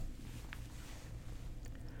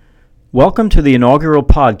Welcome to the inaugural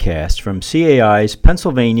podcast from CAI's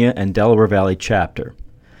Pennsylvania and Delaware Valley chapter.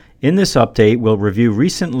 In this update, we'll review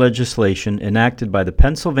recent legislation enacted by the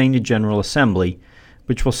Pennsylvania General Assembly,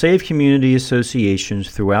 which will save community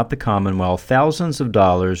associations throughout the Commonwealth thousands of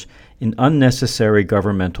dollars in unnecessary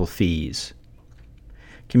governmental fees.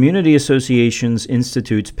 Community Associations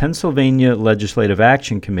Institute's Pennsylvania Legislative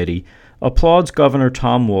Action Committee applauds Governor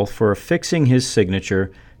Tom Wolf for affixing his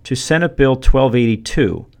signature to Senate Bill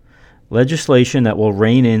 1282, legislation that will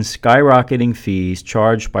rein in skyrocketing fees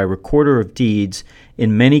charged by Recorder of Deeds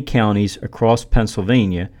in many counties across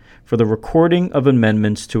Pennsylvania for the recording of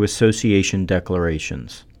amendments to association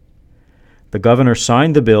declarations. The governor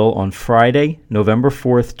signed the bill on Friday, November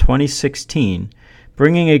 4, 2016,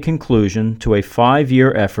 bringing a conclusion to a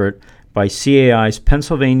 5-year effort by CAI's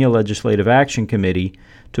Pennsylvania Legislative Action Committee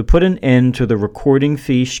to put an end to the recording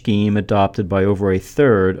fee scheme adopted by over a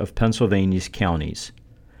third of Pennsylvania's counties.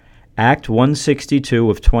 Act 162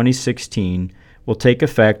 of 2016 will take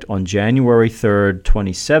effect on January 3,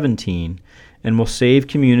 2017, and will save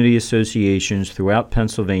community associations throughout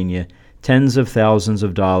Pennsylvania tens of thousands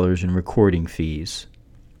of dollars in recording fees.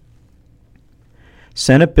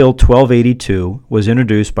 Senate Bill 1282 was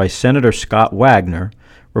introduced by Senator Scott Wagner,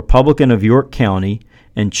 Republican of York County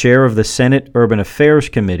and chair of the Senate Urban Affairs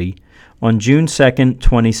Committee, on June 2,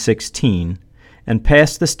 2016, and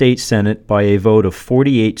passed the state Senate by a vote of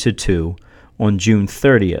 48-2 on June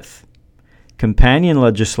 30th. Companion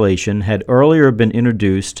legislation had earlier been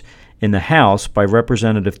introduced in the House by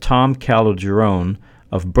Representative Tom Calogero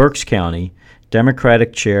of Berks County,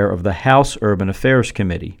 Democratic chair of the House Urban Affairs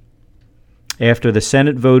Committee. After the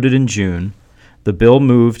Senate voted in June, the bill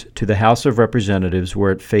moved to the House of Representatives,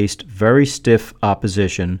 where it faced very stiff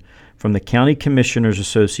opposition from the County Commissioners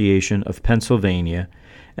Association of Pennsylvania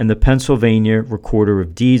and the Pennsylvania Recorder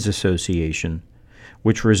of Deeds Association,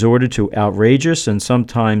 which resorted to outrageous and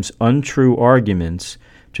sometimes untrue arguments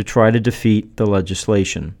to try to defeat the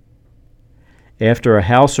legislation. After a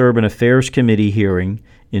House Urban Affairs Committee hearing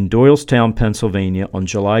in Doylestown, Pennsylvania on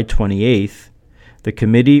July 28th, the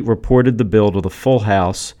committee reported the bill to the full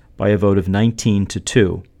House by a vote of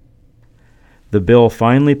 19-2. The bill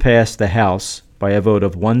finally passed the House by a vote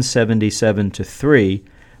of 177-3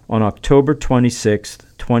 on October 26,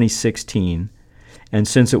 2016, and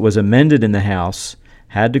since it was amended in the House,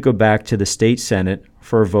 had to go back to the state Senate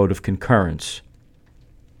for a vote of concurrence.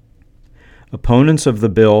 Opponents of the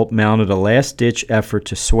bill mounted a last-ditch effort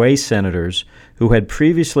to sway senators who had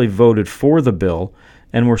previously voted for the bill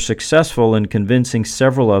and were successful in convincing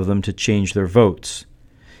several of them to change their votes.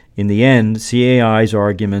 In the end, CAI's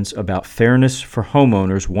arguments about fairness for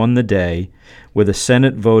homeowners won the day with a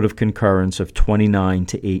Senate vote of concurrence of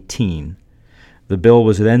 29-18. The bill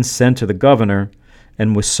was then sent to the governor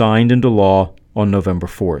and was signed into law on November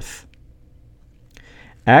 4th.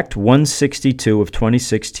 Act 162 of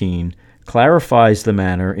 2016 clarifies the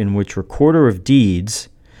manner in which Recorder of Deeds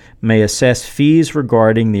may assess fees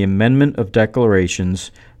regarding the amendment of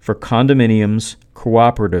declarations for condominiums,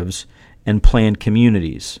 cooperatives, and planned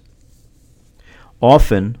communities.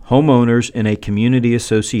 Often, homeowners in a community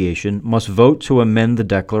association must vote to amend the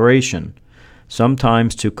declaration,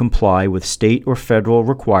 sometimes to comply with state or federal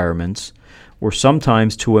requirements, or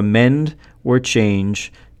sometimes to amend or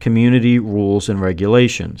change community rules and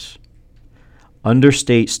regulations. Under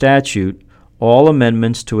state statute, all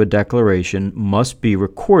amendments to a declaration must be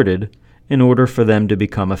recorded in order for them to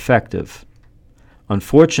become effective.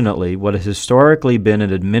 Unfortunately, what has historically been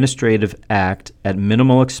an administrative act at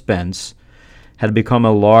minimal expense had become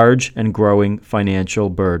a large and growing financial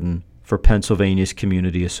burden for Pennsylvania's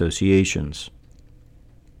community associations.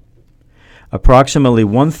 Approximately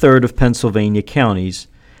one-third of Pennsylvania counties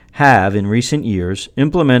have, in recent years,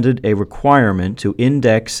 implemented a requirement to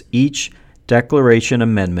index each declaration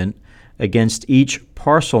amendment against each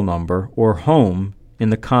parcel number or home in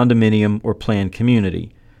the condominium or planned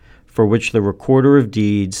community, for which the Recorder of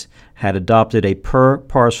Deeds had adopted a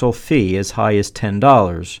per-parcel fee as high as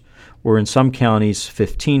 $10, or in some counties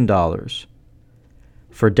 $15.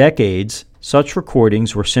 For decades, such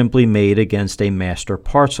recordings were simply made against a master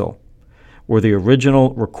parcel, or the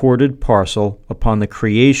original recorded parcel upon the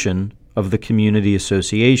creation of the community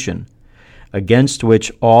association, against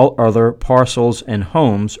which all other parcels and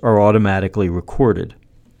homes are automatically recorded.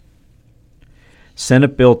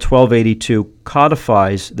 Senate Bill 1282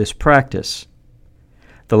 codifies this practice.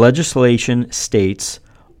 The legislation states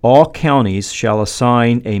all counties shall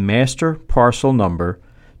assign a master parcel number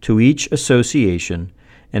to each association,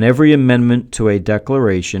 and every amendment to a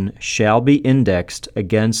declaration shall be indexed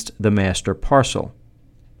against the master parcel.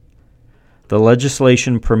 The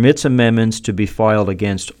legislation permits amendments to be filed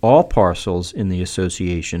against all parcels in the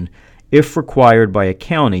association if required by a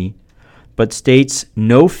county, but states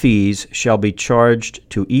no fees shall be charged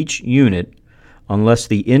to each unit unless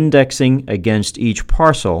the indexing against each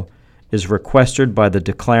parcel is requested by the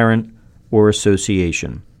declarant or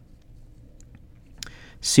association.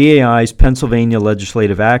 CAI's Pennsylvania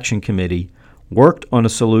Legislative Action Committee worked on a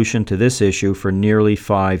solution to this issue for nearly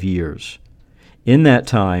 5 years. In that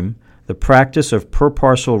time, the practice of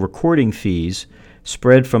per-parcel recording fees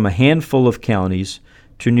spread from a handful of counties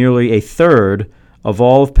to nearly a third of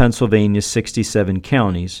all of Pennsylvania's 67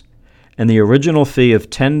 counties, and the original fee of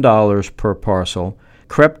 $10 per parcel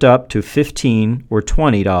crept up to $15 or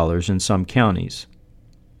 $20 in some counties.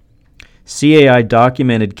 CAI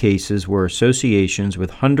documented cases where associations with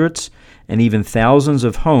hundreds and even thousands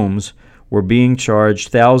of homes were being charged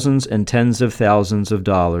thousands and tens of thousands of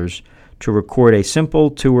dollars to record a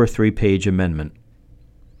simple 2- or 3-page amendment.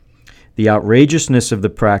 The outrageousness of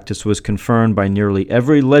the practice was confirmed by nearly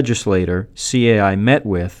every legislator CAI met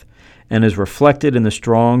with and is reflected in the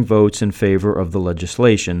strong votes in favor of the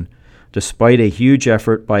legislation, despite a huge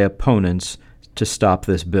effort by opponents to stop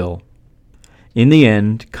this bill. In the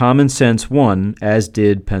end, common sense won, as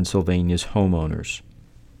did Pennsylvania's homeowners.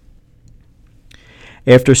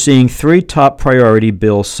 After seeing 3 top priority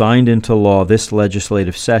bills signed into law this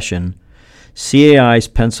legislative session, CAI's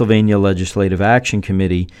Pennsylvania Legislative Action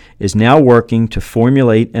Committee is now working to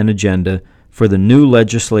formulate an agenda for the new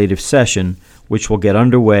legislative session, which will get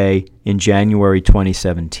underway in January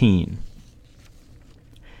 2017.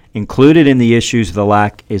 Included in the issues the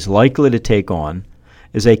LAC is likely to take on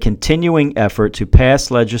is a continuing effort to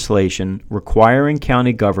pass legislation requiring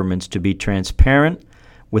county governments to be transparent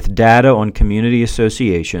with data on community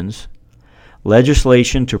associations,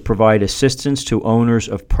 legislation to provide assistance to owners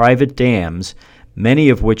of private dams, many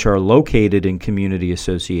of which are located in community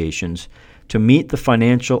associations, to meet the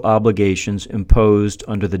financial obligations imposed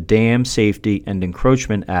under the Dam Safety and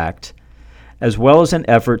Encroachment Act, as well as an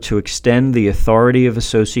effort to extend the authority of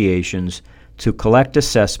associations to collect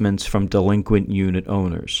assessments from delinquent unit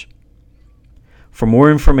owners. For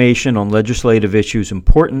more information on legislative issues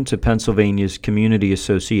important to Pennsylvania's community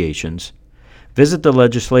associations, visit the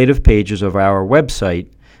legislative pages of our website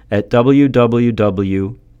at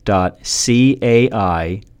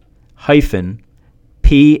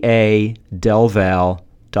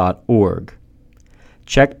www.cai-padelval.org.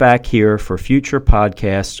 Check back here for future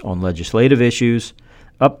podcasts on legislative issues,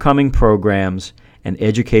 upcoming programs, and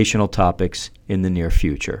educational topics in the near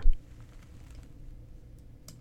future.